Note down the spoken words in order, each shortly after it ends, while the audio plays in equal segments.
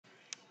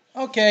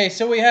Okay,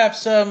 so we have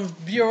some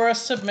viewer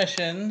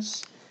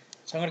submissions.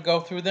 So I'm going to go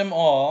through them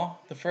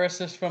all. The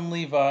first is from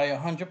Levi,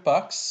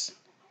 $100.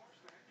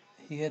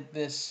 He hit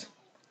this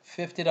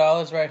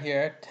 $50 right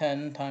here,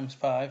 10 times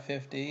 5,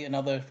 50.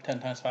 Another 10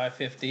 times 5,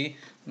 50.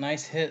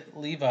 Nice hit,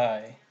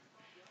 Levi.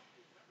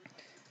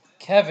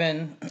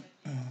 Kevin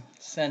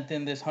sent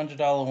in this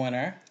 $100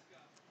 winner.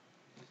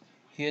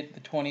 He hit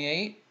the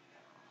 28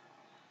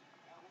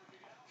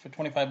 for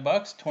 25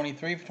 bucks,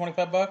 23 for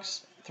 25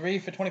 bucks, 3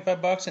 for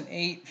 25 bucks, and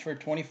 8 for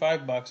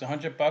 25 bucks.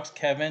 100 bucks,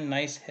 Kevin.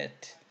 Nice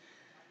hit.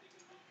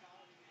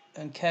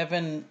 And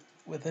Kevin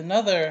with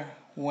another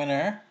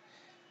winner,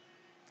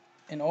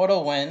 an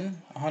auto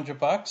win, 100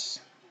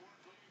 bucks.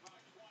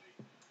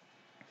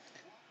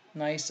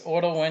 Nice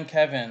auto win,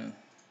 Kevin.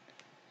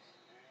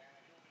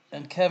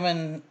 And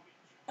Kevin,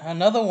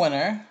 another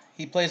winner.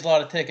 He plays a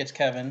lot of tickets,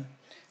 Kevin,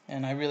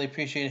 and I really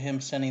appreciate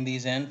him sending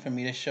these in for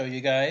me to show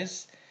you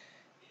guys.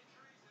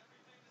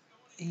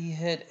 He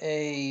hit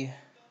a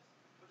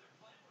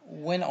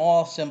win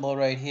all symbol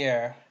right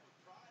here.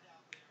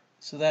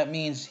 So that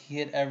means he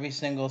hit every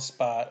single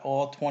spot,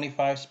 all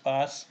 25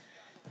 spots.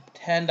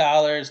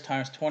 $10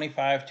 times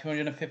 25,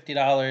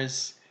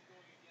 $250.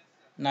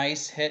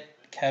 Nice hit,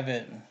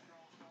 Kevin.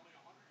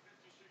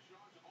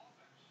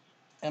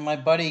 And my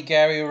buddy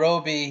Gary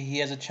Roby, he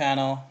has a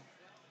channel.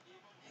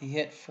 He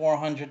hit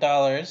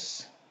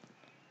 $400.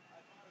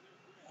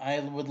 I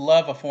would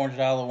love a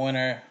 $400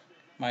 winner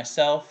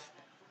myself.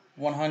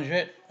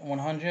 100,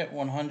 100,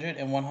 100,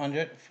 and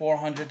 100.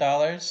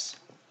 $400.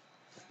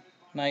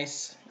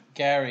 Nice,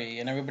 Gary.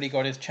 And everybody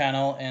go to his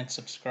channel and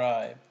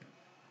subscribe.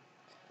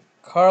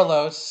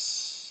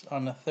 Carlos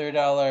on the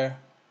 $30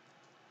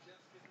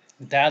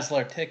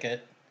 Dazzler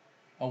ticket,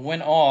 a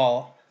win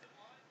all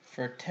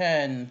for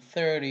 10,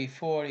 30,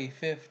 40,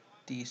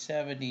 50,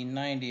 70,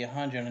 90,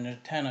 100,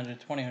 110,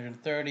 120,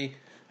 130,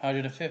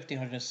 150,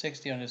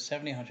 160,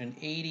 170,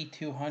 180,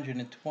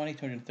 220,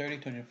 230,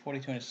 240,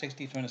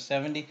 260,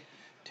 270,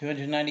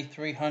 290,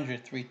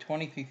 300,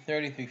 320,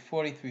 330,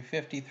 340,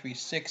 350,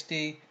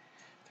 360,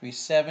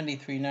 370,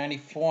 390,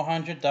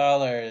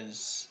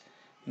 $400.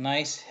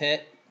 Nice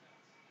hit,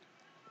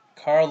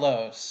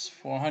 Carlos.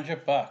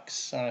 400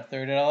 bucks on a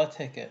 $30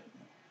 ticket.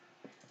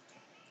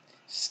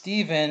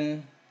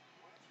 Steven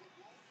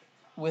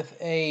with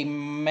a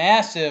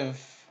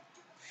massive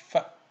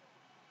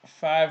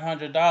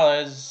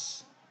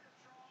 $500.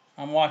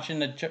 I'm watching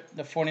the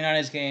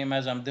 49ers game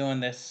as I'm doing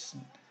this,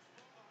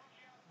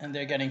 and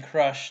they're getting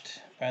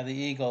crushed by the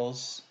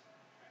Eagles.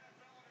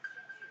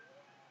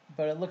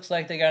 But it looks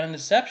like they got an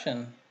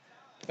interception.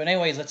 But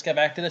anyways, let's get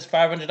back to this.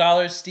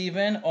 $500,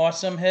 Steven.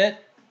 Awesome hit,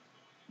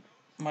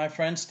 my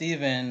friend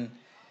Steven.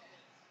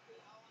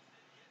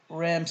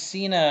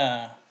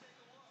 Ramsina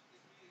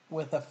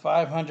with a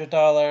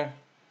 $500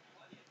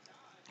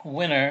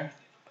 winner.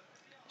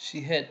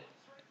 She hit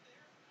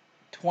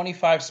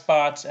 25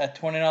 spots at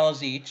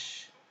 $20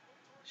 each.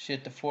 She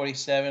hit the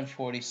 47,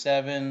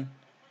 47.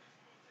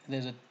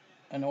 There's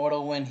an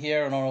auto win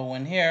here, an auto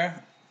win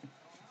here.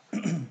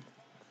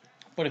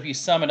 But if you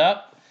sum it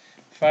up,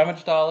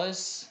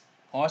 $500,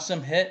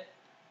 awesome hit,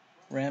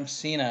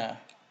 Ramsina.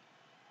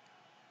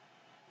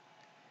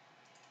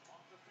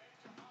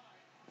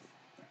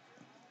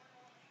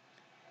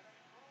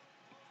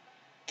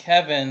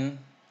 Kevin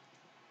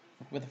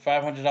with a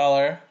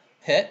 $500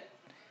 hit.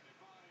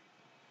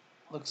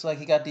 Looks like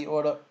he got the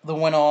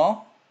win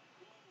all.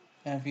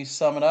 And if you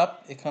sum it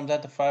up, it comes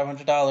out to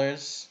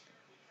 $500.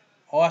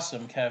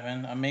 Awesome,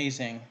 Kevin.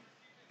 Amazing.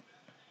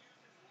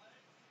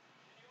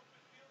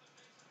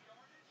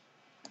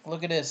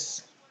 Look at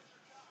this.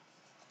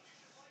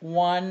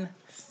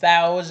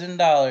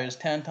 $1,000.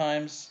 10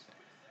 times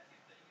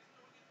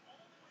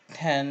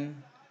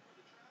 10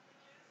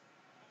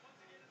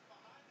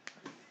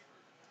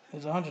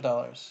 is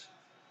 $100.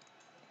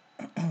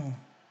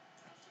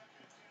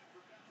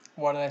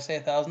 Why did I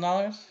say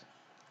 $1,000?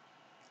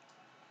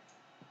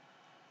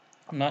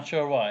 I'm not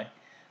sure why,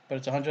 but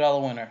it's a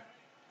 $100 winner.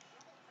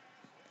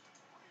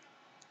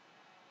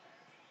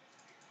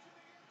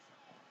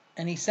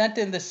 And he sent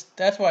in this,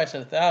 that's why I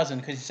said 1,000,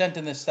 because he sent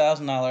in this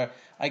 $1,000.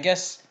 I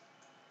guess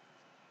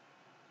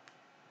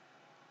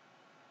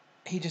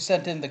he just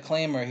sent in the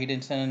claimer. He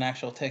didn't send an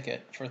actual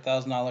ticket for a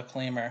 $1,000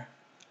 claimer.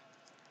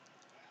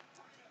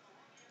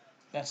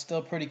 That's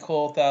still pretty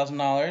cool,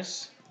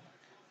 $1,000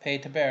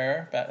 paid to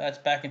bearer. That's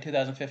back in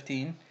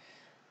 2015.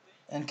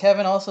 And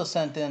Kevin also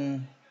sent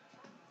in,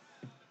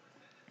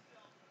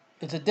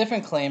 it's a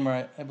different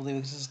claimer, I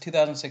believe. This is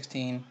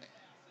 2016.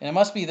 And it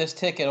must be this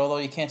ticket, although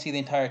you can't see the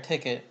entire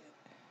ticket.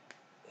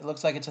 It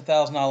looks like it's a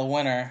 $1,000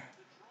 winner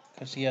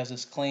because he has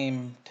this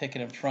claim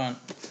ticket in front.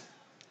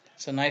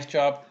 So nice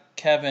job,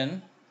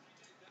 Kevin.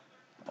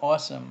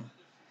 Awesome.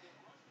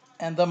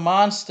 And the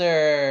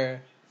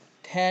monster,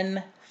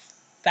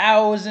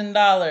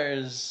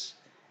 $10,000.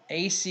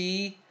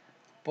 AC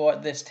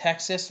bought this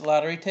Texas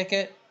lottery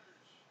ticket.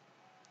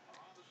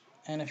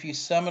 And if you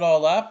sum it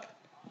all up,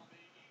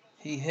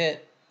 he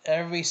hit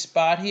every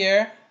spot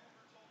here.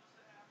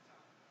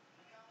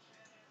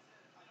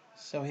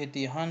 So he hit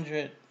the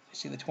 100,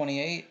 see the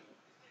 28,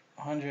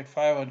 100,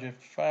 500,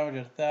 500,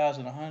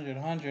 1,000, 100,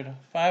 100,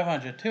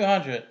 500,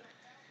 200.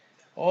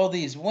 All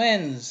these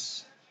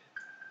wins.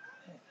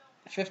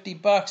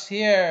 $50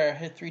 here.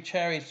 Hit 3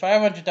 cherries.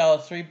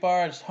 $500, 3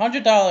 bars.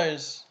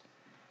 $100.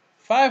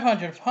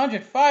 500,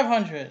 100,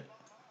 500.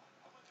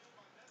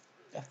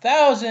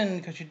 1,000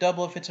 because you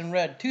double if it's in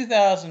red.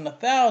 2,000,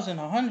 1,000,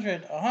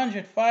 100,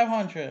 100,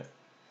 500.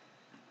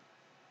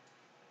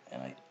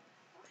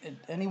 And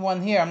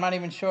anyone here, I'm not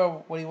even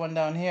sure what he won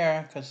down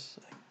here because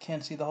I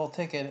can't see the whole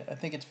ticket. I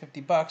think it's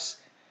 $50.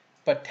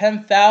 But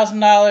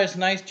 $10,000.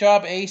 Nice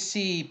job,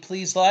 AC.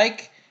 Please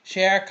like,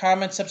 share,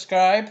 comment,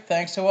 subscribe.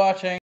 Thanks for watching.